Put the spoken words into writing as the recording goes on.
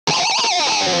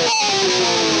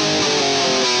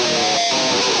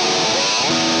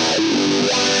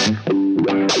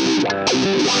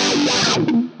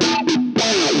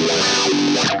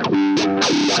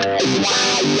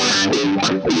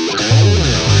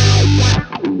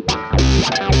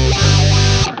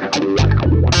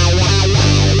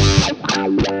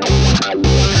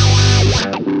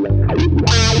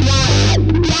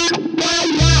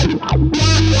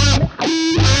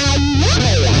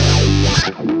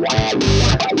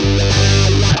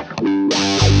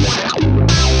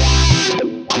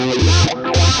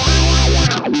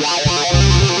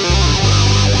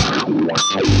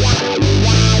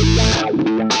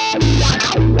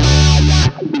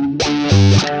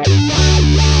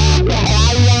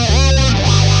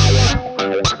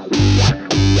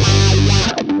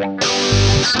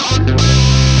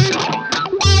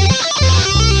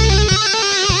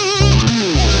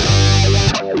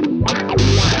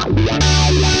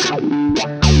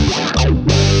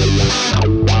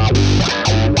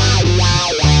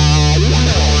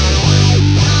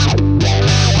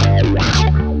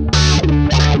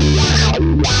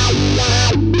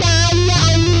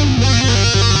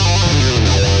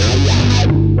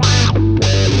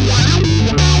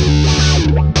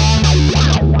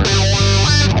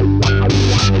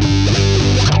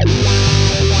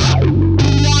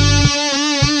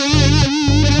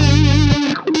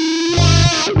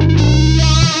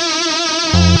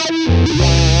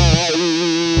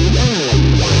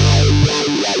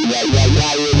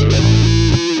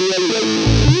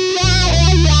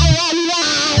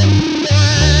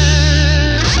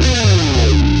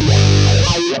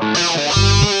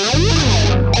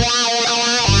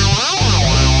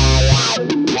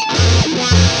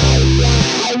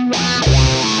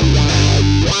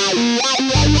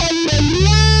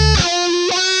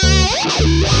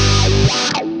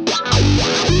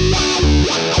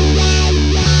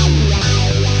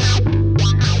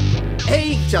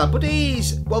Backyard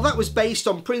Buddies. Well, that was based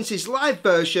on Prince's live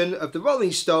version of the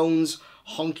Rolling Stones'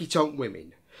 Honky Tonk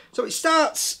Women. So it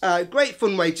starts, a great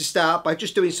fun way to start by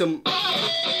just doing some...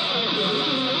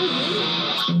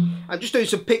 I'm just doing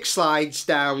some pick slides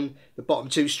down the bottom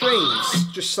two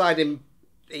strings. Just sliding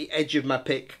the edge of my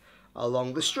pick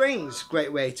along the strings.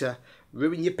 Great way to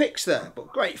ruin your picks there,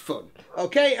 but great fun.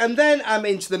 Okay, and then I'm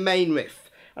into the main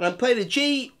riff. And I'm playing a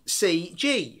G, C,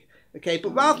 G. Okay,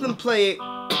 but rather than play it...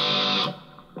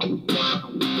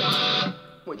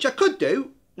 which I could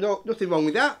do. No, nothing wrong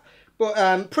with that.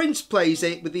 But Prince plays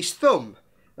it with his thumb.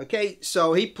 Okay,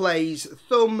 so he plays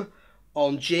thumb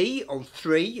on G, on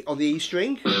 3 on the E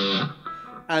string.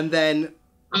 And then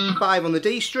 5 on the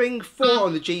D string, 4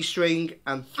 on the G string,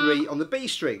 and 3 on the B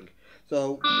string.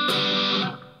 So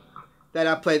then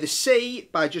I play the C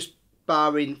by just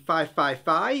barring 5, 5,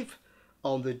 5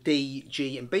 on the D,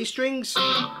 G, and B strings.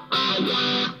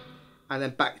 And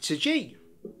then back to G.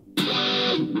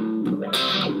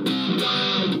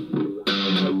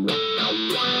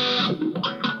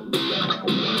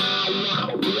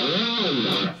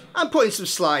 I'm putting some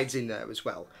slides in there as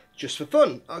well, just for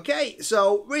fun, okay?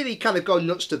 So really kind of go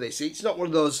nuts to this. It's not one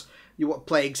of those you want to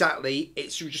play exactly.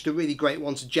 It's just a really great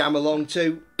one to jam along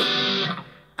to.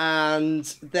 And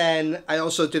then I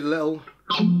also did a little,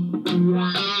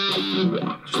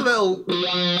 just a little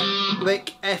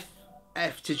lick F,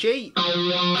 F to G.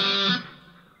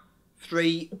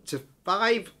 3 to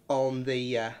 5 on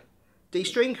the D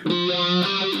string.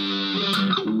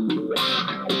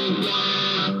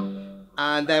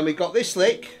 And then we got this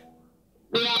lick.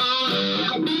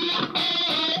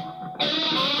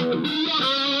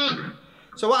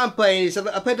 So what I'm playing is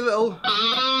I played a little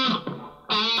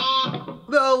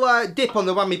dip on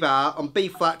the whammy bar on B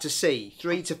flat to C,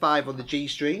 3 to 5 on the G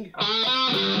string,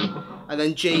 and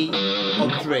then G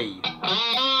on 3.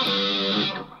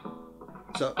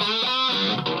 So,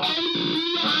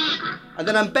 and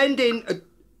then I'm bending a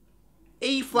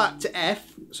E flat to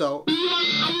F, so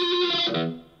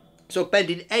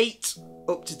bending 8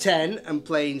 up to 10 and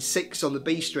playing 6 on the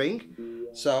B string.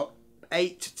 So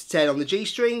 8 to 10 on the G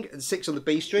string and 6 on the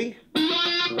B string.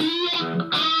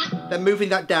 Then moving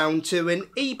that down to an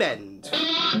E bend.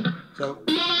 So,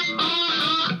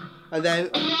 and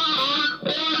then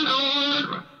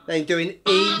doing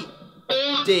E,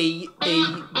 D, E,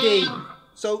 D.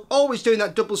 So always doing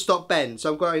that double stop bend.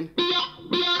 So I'm going.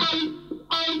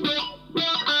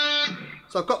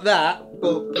 So I've got that,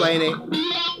 but playing it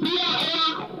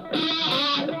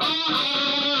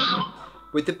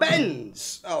with the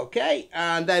bends. Okay,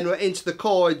 and then we're into the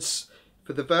chords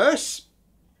for the verse.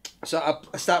 So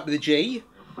I start with a G.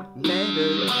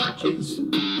 Melodies.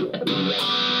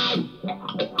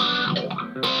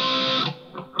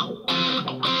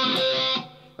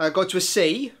 I go to a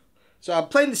C. So I'm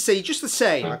playing the C just the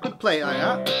same. I could play it like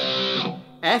that.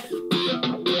 F.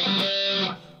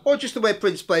 Or just the way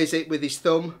Prince plays it with his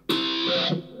thumb.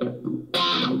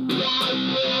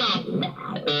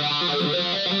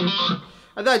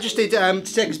 And then I just did, to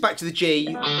take us back to the G,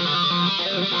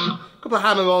 a couple of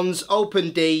hammer-ons,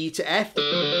 open D to F,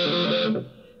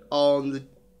 on the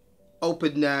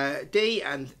open D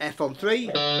and F on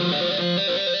 3,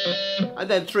 and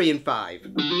then 3 and 5.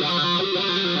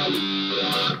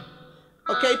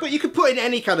 Okay, but you could put in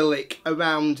any kind of lick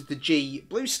around the G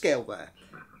blues scale there.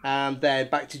 And then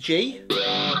back to G,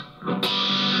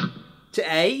 to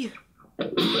A,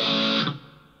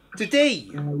 to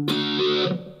D,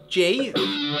 G.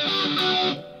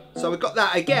 So we've got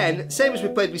that again, same as we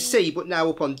played with C, but now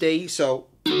up on D. So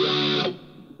then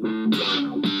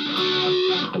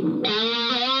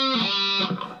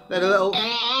a little,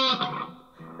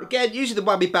 again using the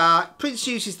whammy bar. Prince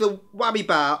uses the whammy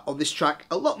bar on this track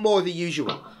a lot more than usual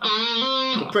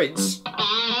for Prince.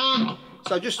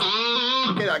 So just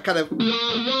get that kind of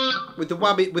with the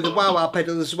whammy, with the wah wah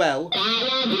pedal as well,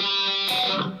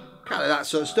 kind of that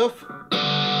sort of stuff.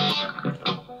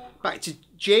 Back to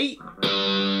G,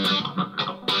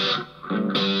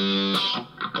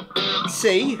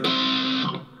 C,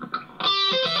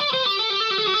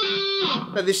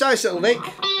 then this nice little lick,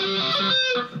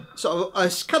 sort of a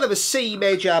kind of a C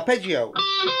major arpeggio.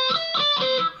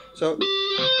 So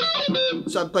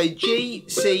I'm playing G,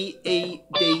 C, E,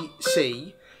 D,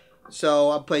 C.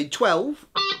 So I'm playing 12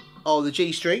 on the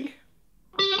G string,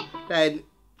 then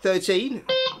 13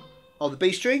 on the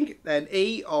B string, then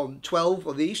E on 12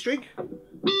 on the E string,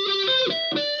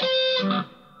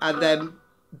 and then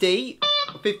D,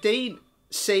 15,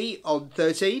 C on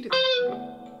 13,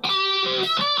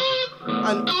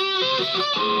 and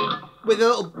with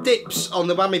little dips on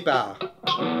the whammy bar.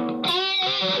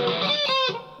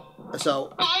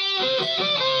 So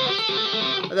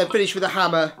And then finish with a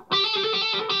hammer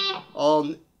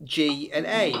on G and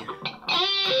A.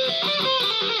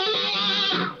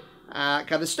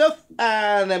 Kind of stuff.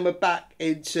 And then we're back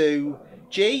into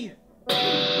G.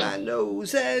 My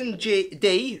nose and G,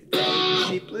 D.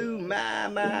 She blew my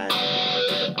mind.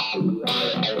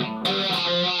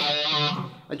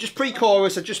 And just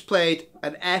pre-chorus, I just played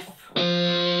an F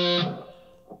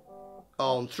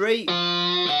on 3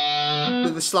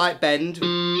 with a slight bend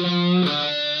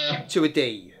to a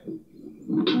D.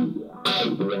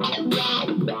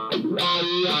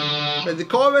 Then the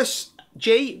chorus,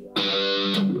 G,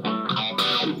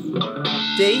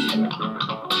 D,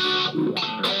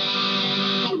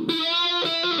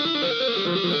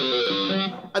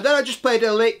 and then I just played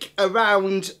a lick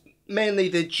around mainly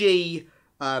the G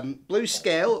blues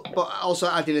scale, but also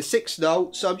adding a 6th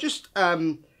note. So I'm just,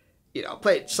 you know,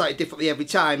 play it slightly differently every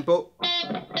time. But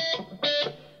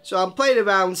so I'm playing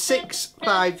around 6,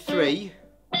 5, 3,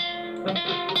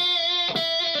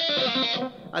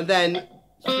 and then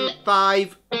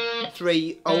 5,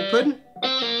 3 open.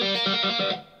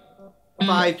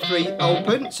 5, 3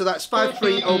 open, so that's 5,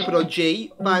 3 open on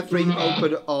G, 5, 3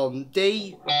 open on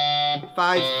D,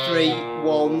 5, 3,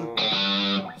 1,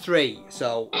 3.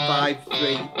 So 5,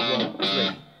 3, 1, 3.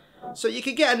 So you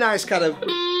can get a nice kind of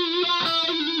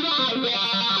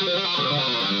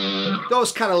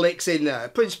those kind of licks in there.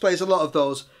 Prince plays a lot of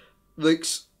those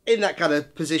licks in that kind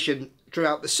of position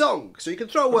throughout the song, so you can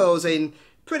throw those in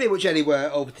pretty much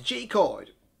anywhere over the G chord.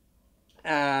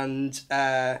 And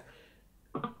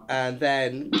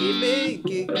then give me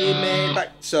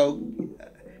back. So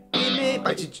give me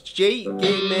back to G, give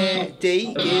me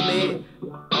D, give me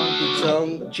honky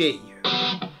tonk G.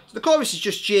 So the chorus is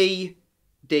just G,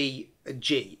 D, and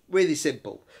G. Really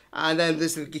simple. And then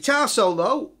there's the guitar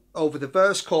solo over the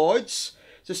verse chords.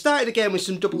 So I started again with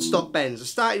some double stop bends. I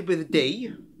started with a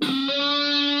D.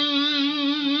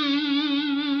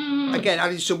 Again,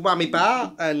 adding some whammy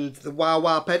bar and the wah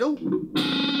wah pedal.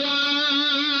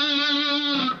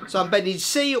 So I'm bending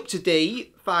C up to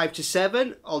D, 5 to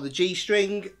 7 on the G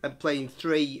string, and playing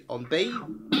 3 on B.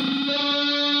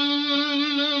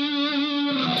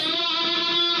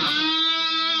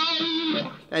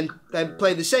 And then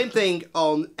playing the same thing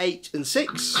on 8 and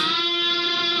 6,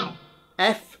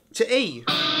 F to E.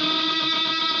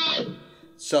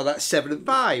 So that's 7 and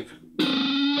 5.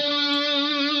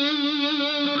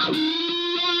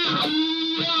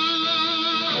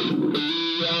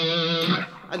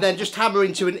 And then just hammer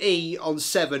into an E on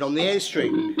 7 on the A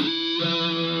string.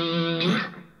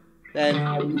 Then,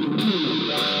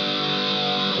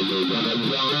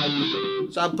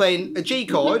 so I'm playing a G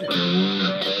chord,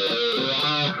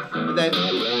 and then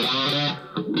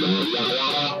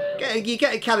you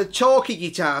get a kind of talky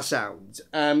guitar sound.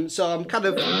 So I'm kind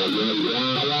of,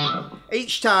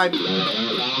 each time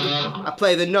I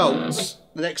play the notes,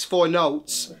 the next 4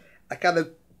 notes, I kind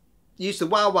of use the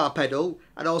wah wah pedal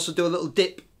and also do a little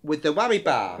dip with the whammy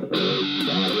bar.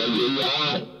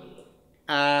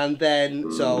 And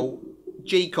then, so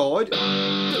G chord,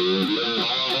 and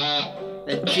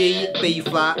G, B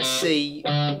flat, C,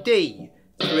 D,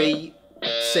 3,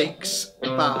 6,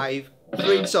 5,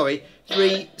 3, sorry,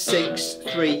 3, 6,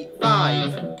 3,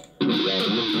 5.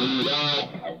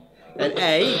 And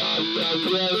A,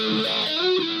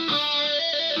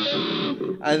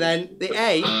 and then the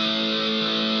A,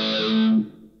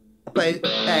 I play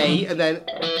A, and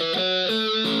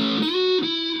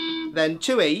then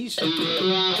 2 E's,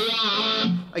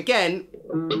 again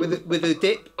with a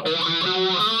dip.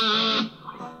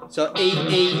 So E,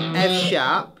 E, F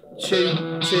sharp,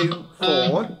 2, 2,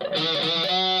 4,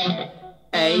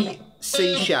 A,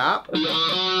 C sharp,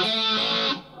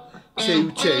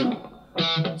 2, 2.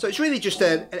 So it's really just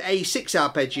an A6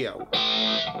 arpeggio.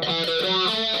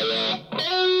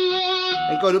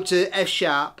 And going up to F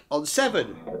sharp on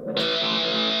 7.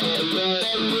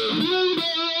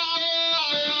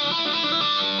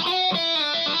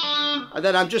 And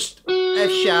then I'm just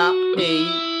F sharp, E,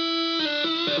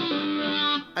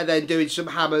 and then doing some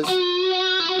hammers.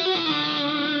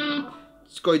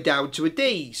 It's going down to a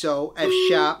D, so F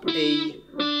sharp, E,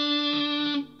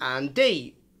 and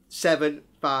D. 7,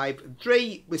 5, and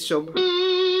 3 with some,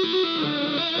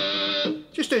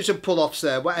 just doing some pull-offs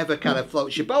there, whatever kind of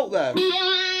floats your boat there.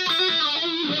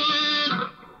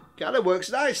 Kind of works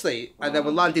nicely. And then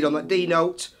we're landing on that D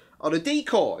note on a D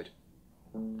chord.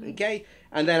 Okay,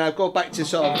 and then I go back to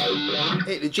sort of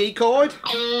hit the G chord.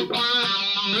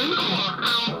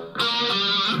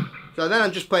 So then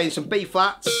I'm just playing some B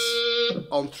flats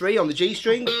on 3 on the G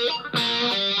string,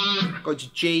 going to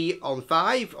G on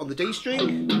 5 on the D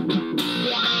string,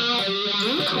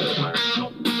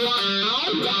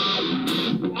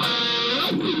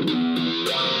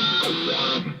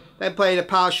 then playing a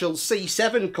partial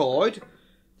C7 chord,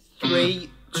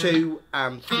 3, 2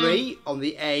 and 3 on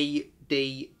the A,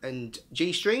 D and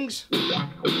G strings,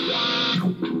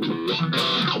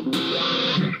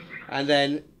 and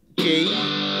then G,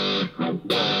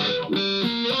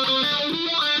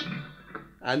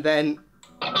 and then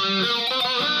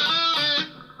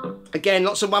again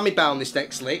lots of whammy bar on this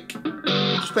next lick.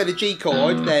 Just play the G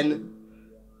chord, then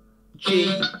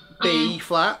G, B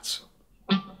flat,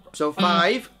 so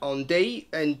 5 on D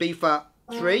and B flat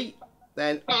 3,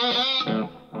 then the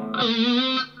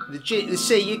G, the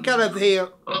C, you kind of hear,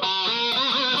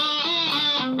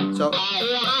 so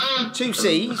 2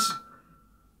 C's,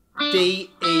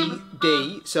 D, E,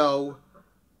 D, so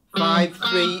 5,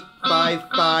 3, 5,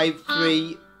 5,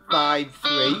 3, 5,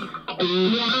 3.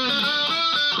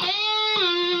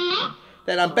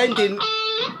 Then I'm bending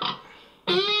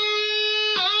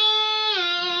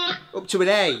up to an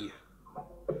A,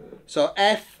 so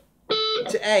F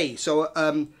to A, so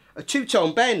a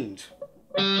 2-tone bend,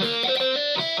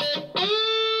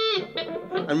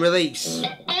 and release,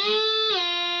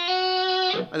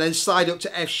 and then slide up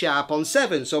to F sharp on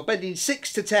 7, so bending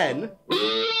 6 to 10,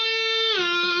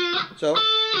 so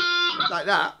like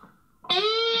that,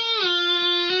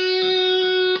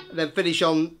 and then finish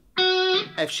on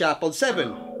F sharp on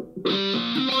 7,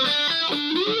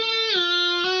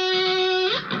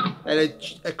 and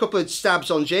a couple of stabs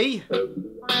on G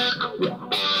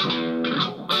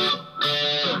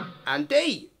and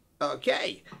D.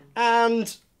 Okay,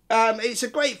 and it's a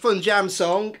great fun jam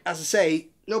song. As I say,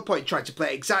 no point trying to play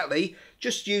it exactly,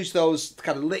 just use those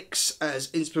kind of licks as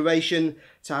inspiration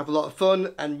to have a lot of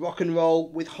fun and rock and roll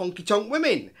with honky tonk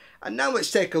women. And now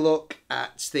let's take a look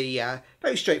at the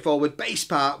very straightforward bass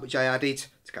part which I added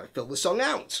to kind of fill the song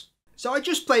out. So I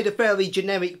just played a fairly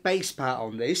generic bass part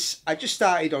on this. I just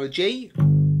started on a G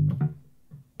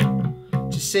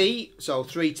to C, so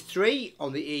 3 to 3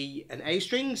 on the E and A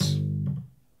strings.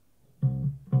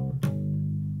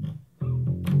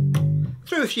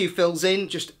 Threw a few fills in,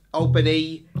 just open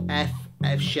E, F,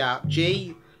 F sharp,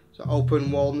 G. So open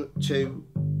 1, 2,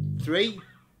 3.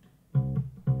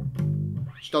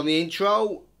 Just on the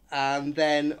intro, and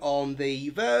then on the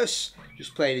verse,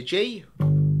 just playing a G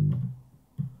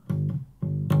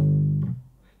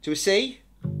to a C,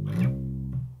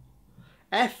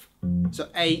 F, so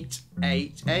 8,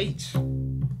 8, 8,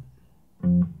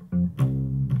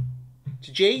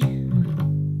 to G,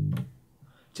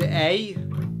 to A,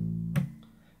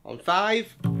 on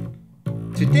 5,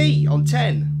 to D on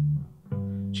 10,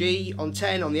 G on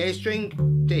 10 on the A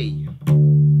string, D.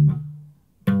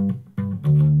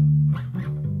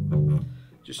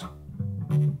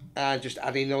 Just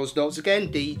adding those notes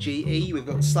again, D, G, E, we've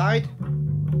got the slide.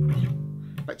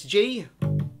 Back to G,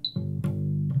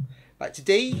 back to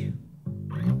D,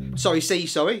 sorry, C,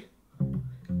 sorry,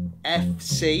 F,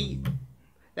 C,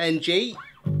 then G,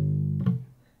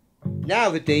 now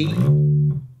the D,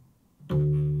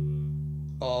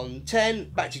 on 10,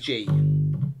 back to G,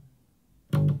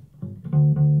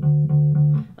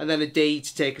 and then a D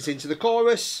to take us into the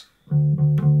chorus,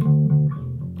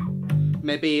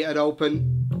 maybe an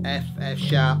open F, F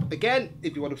sharp again,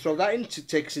 if you want to throw that in to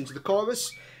take us into the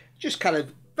chorus. Just kind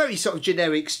of very sort of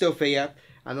generic stuff here.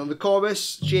 And on the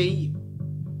chorus, G,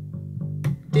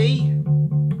 D,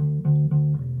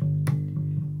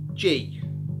 G,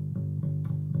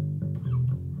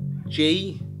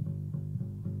 G,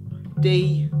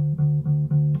 D,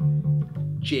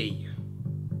 G.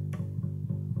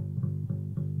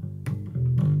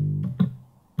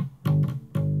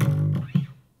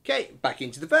 Okay, back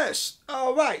into the verse.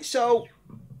 Alright, so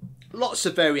lots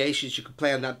of variations you could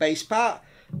play on that bass part.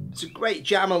 It's a great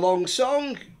jam along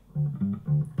song.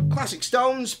 Classic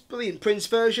Stones, brilliant Prince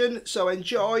version, so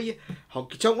enjoy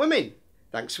Honky Tonk Women.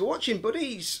 Thanks for watching,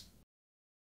 buddies.